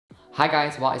Hi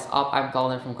guys, what is up? I'm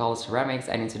Calder from Calder Ceramics,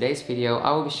 and in today's video I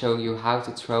will be showing you how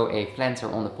to throw a planter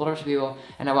on the potter's wheel,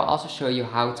 and I will also show you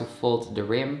how to fold the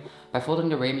rim. By folding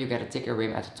the rim you get a thicker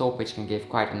rim at the top, which can give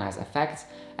quite a nice effect,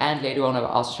 and later on I will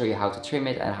also show you how to trim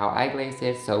it and how I glazed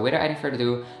it. So without any further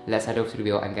ado, let's head over to the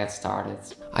wheel and get started.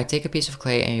 I take a piece of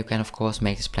clay, and you can of course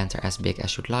make this planter as big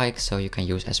as you'd like, so you can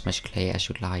use as much clay as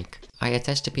you'd like. I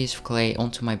attach the piece of clay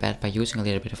onto my bed by using a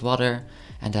little bit of water,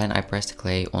 and then I press the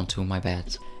clay onto my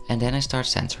bed. And then I start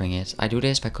centering it. I do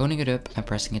this by coning it up and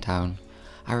pressing it down.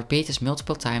 I repeat this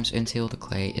multiple times until the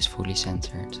clay is fully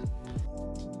centered.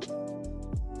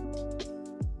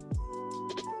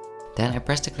 Then I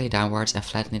press the clay downwards and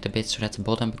flatten it a bit so that the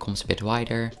bottom becomes a bit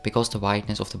wider, because the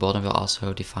wideness of the bottom will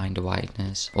also define the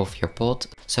wideness of your pot.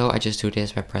 So I just do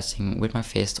this by pressing with my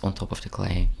fist on top of the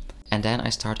clay. And then I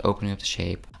start opening up the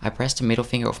shape. I press the middle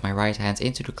finger of my right hand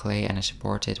into the clay and I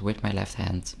support it with my left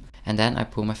hand. And then I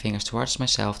pull my fingers towards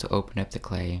myself to open up the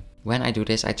clay. When I do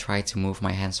this, I try to move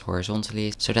my hands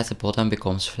horizontally so that the bottom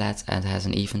becomes flat and has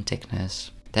an even thickness.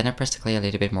 Then I press the clay a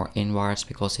little bit more inwards,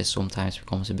 because this sometimes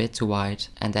becomes a bit too wide.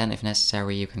 And then if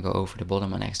necessary you can go over the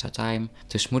bottom an extra time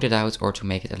to smooth it out or to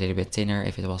make it a little bit thinner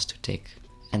if it was too thick.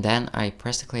 And then I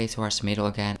press the clay towards the middle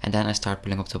again, and then I start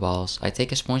pulling up the walls. I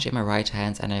take a sponge in my right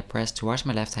hand and I press towards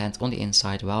my left hand on the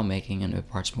inside while making an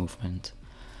upwards movement.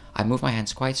 I move my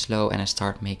hands quite slow and I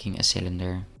start making a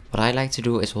cylinder. What I like to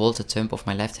do is hold the thumb of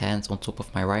my left hand on top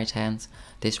of my right hand.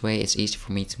 This way it's easy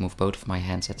for me to move both of my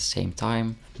hands at the same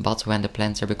time. But when the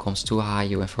planter becomes too high,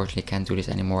 you unfortunately can't do this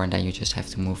anymore, and then you just have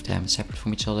to move them separate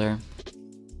from each other.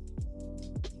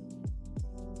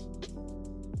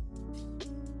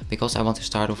 Because I want to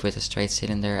start off with a straight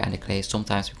cylinder and the clay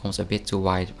sometimes becomes a bit too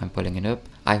wide when pulling it up,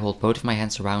 I hold both of my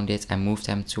hands around it and move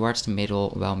them towards the middle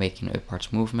while making an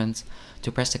upwards movement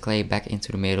to press the clay back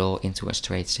into the middle into a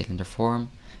straight cylinder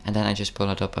form. And then I just pull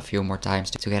it up a few more times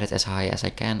to get it as high as I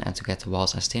can and to get the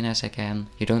walls as thin as I can.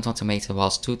 You don't want to make the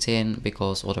walls too thin,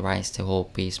 because otherwise the whole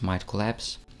piece might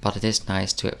collapse. But it is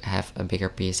nice to have a bigger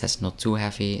piece that's not too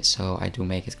heavy, so I do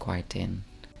make it quite thin.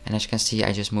 And as you can see,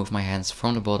 I just move my hands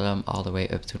from the bottom all the way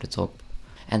up to the top.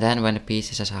 And then when the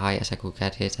piece is as high as I could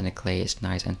get it and the clay is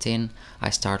nice and thin, I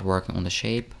start working on the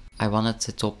shape. I wanted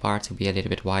the top part to be a little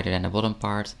bit wider than the bottom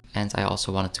part, and I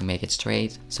also wanted to make it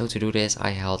straight. So to do this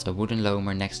I held a wooden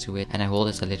loamer next to it and I hold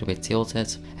it a little bit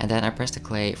tilted. And then I press the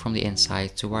clay from the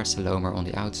inside towards the loamer on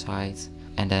the outside.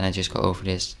 And then I just go over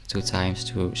this 2 times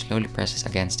to slowly press this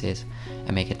against it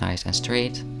and make it nice and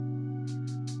straight.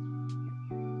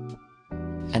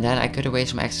 And then I cut away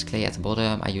some excess clay at the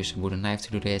bottom. I use a wooden knife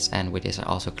to do this, and with this I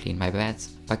also clean my bed.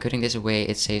 By cutting this away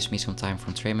it saves me some time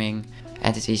from trimming,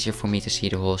 and it's easier for me to see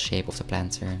the whole shape of the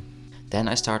planter. Then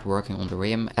I start working on the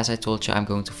rim. As I told you, I'm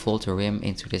going to fold the rim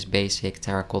into this basic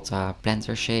terracotta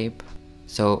planter shape.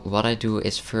 So what I do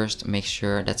is first make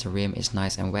sure that the rim is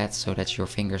nice and wet so that your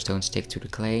fingers don't stick to the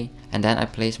clay. And then I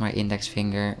place my index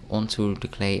finger onto the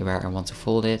clay where I want to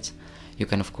fold it. You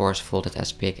can of course fold it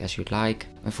as big as you'd like.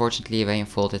 Unfortunately, when you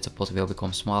fold it the pot will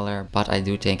become smaller, but I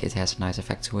do think it has a nice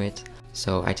effect to it.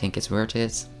 So I think it's worth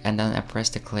it. And then I press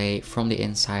the clay from the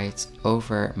inside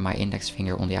over my index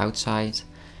finger on the outside.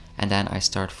 And then I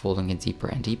start folding it deeper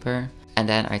and deeper. And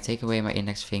then I take away my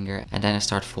index finger and then I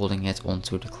start folding it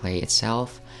onto the clay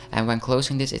itself. And when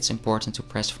closing this, it's important to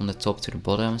press from the top to the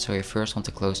bottom. So you first want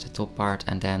to close the top part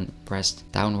and then press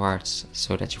downwards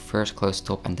so that you first close the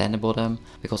top and then the bottom.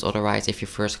 Because otherwise, if you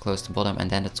first close the bottom and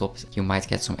then the top, you might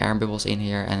get some air bubbles in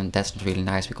here, and that's not really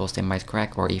nice because they might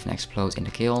crack or even explode in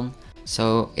the kiln.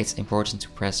 So it's important to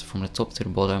press from the top to the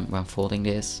bottom when folding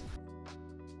this.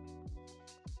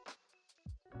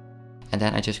 And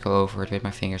then I just go over it with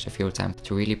my fingers a few times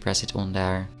to really press it on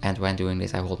there. And when doing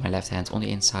this I hold my left hand on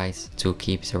the inside to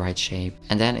keep the right shape.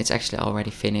 And then it's actually already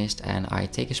finished, and I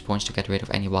take a sponge to get rid of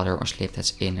any water or slip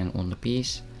that's in and on the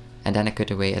piece. And then I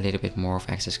cut away a little bit more of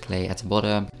excess clay at the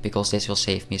bottom, because this will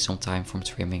save me some time from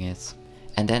trimming it.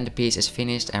 And then the piece is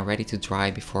finished and ready to dry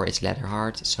before it's leather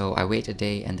hard, so I wait a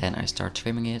day and then I start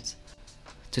trimming it.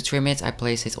 To trim it I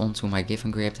place it onto my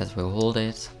given grip that will hold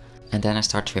it. And then I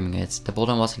start trimming it. The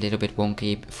bottom was a little bit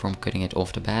wonky from cutting it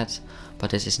off the bed, but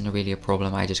this isn't really a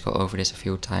problem. I just go over this a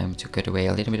few times to cut away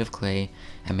a little bit of clay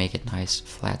and make it nice,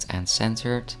 flat and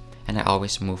centered. And I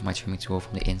always move my trimming tool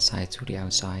from the inside to the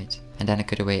outside. And then I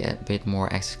cut away a bit more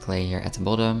excess clay here at the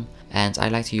bottom. And I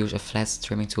like to use a flat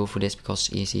trimming tool for this because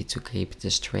it's easy to keep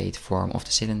the straight form of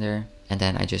the cylinder. And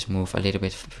then I just move a little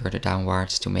bit further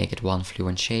downwards to make it one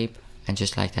fluent shape. And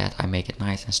just like that I make it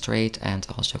nice and straight and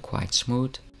also quite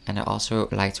smooth. And I also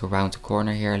like to round the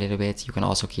corner here a little bit. You can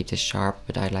also keep this sharp,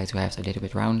 but I like to have it a little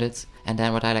bit rounded. And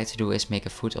then what I like to do is make a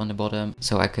foot on the bottom.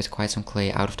 So I cut quite some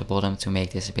clay out of the bottom to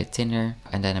make this a bit thinner.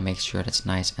 And then I make sure that's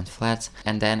nice and flat.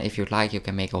 And then if you'd like, you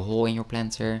can make a hole in your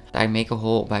planter. I make a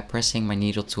hole by pressing my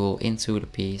needle tool into the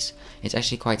piece. It's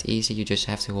actually quite easy. You just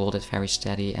have to hold it very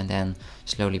steady and then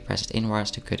slowly press it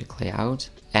inwards to cut the clay out.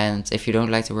 And if you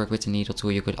don't like to work with the needle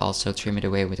tool, you could also trim it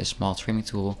away with a small trimming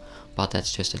tool, but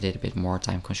that's just a little bit more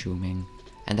time consuming.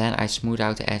 And then I smooth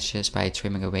out the edges by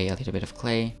trimming away a little bit of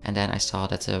clay. And then I saw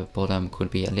that the bottom could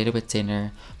be a little bit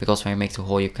thinner, because when you make the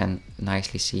hole you can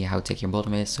nicely see how thick your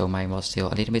bottom is. So mine was still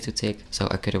a little bit too thick, so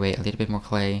I cut away a little bit more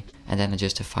clay. And then I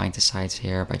just defined the sides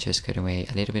here by just cutting away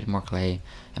a little bit more clay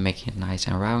and making it nice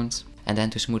and round. And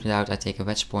then to smooth it out, I take a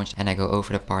wet sponge and I go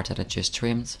over the part that I just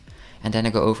trimmed. And then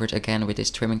I go over it again with this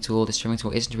trimming tool. This trimming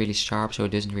tool isn't really sharp, so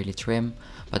it doesn't really trim,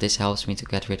 but this helps me to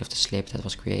get rid of the slip that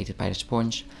was created by the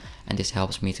sponge, and this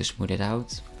helps me to smooth it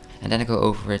out. And then I go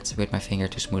over it with my finger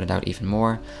to smooth it out even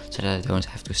more, so that I don't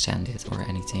have to sand it or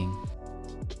anything.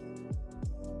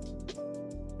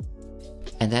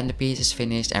 And then the piece is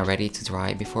finished and ready to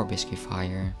dry before biscuit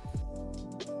fire.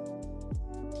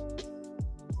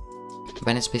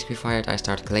 When it's biscuit fired, I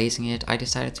start glazing it. I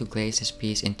decided to glaze this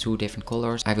piece in 2 different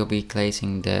colors. I will be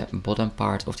glazing the bottom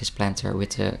part of this planter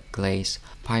with the glaze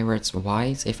Pirates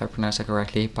White, if I pronounce that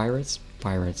correctly. Pirates,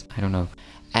 I don't know.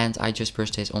 And I just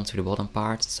brushed this onto the bottom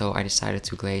part, so I decided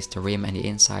to glaze the rim and the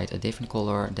inside a different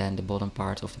color than the bottom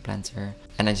part of the planter.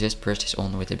 And I just brushed this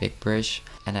on with a big brush,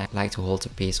 and I like to hold the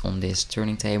piece on this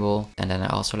turning table. And then I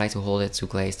also like to hold it to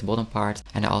glaze the bottom part,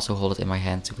 and I also hold it in my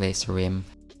hand to glaze the rim.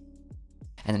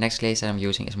 And the next glaze that I'm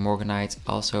using is Morganite,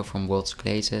 also from World's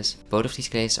Glazes. Both of these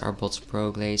glazes are Bots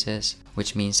Pro glazes,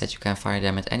 which means that you can fire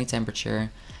them at any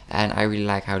temperature. And I really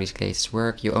like how these glazes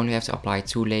work. You only have to apply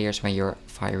 2 layers when you're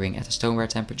firing at a stoneware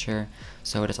temperature,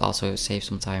 so that also saves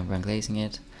some time when glazing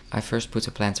it. I first put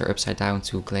the planter upside down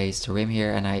to glaze the rim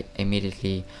here, and I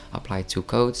immediately applied 2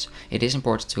 coats. It is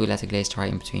important to let the glaze dry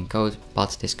in between coats,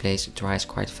 but this glaze dries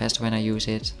quite fast when I use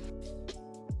it.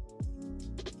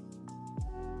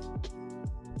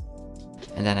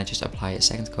 And then I just apply a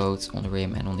 2nd coat on the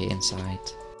rim and on the inside.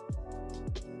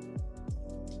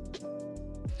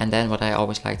 And then what I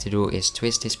always like to do is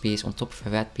twist this piece on top of a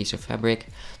wet piece of fabric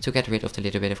to get rid of the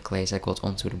little bit of glaze that got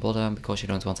onto the bottom, because you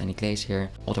don't want any glaze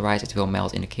here. Otherwise it will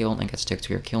melt in the kiln and get stuck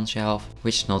to your kiln shelf,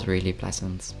 which is not really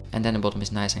pleasant. And then the bottom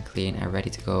is nice and clean and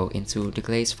ready to go into the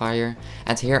glaze fire.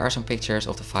 And here are some pictures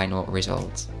of the final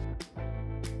result.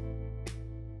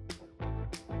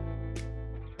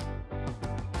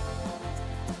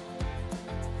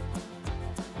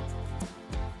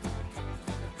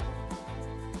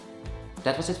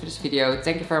 That was it for this video.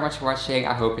 Thank you very much for watching.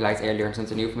 I hope you liked it and learned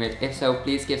something new from it. If so,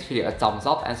 please give this video a thumbs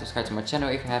up and subscribe to my channel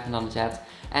if you haven't done it yet.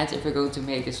 And if you're going to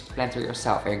make this planter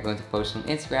yourself and you're going to post it on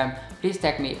Instagram, please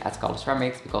tag me at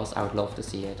Calder because I would love to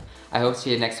see it. I hope to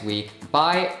see you next week.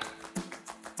 Bye!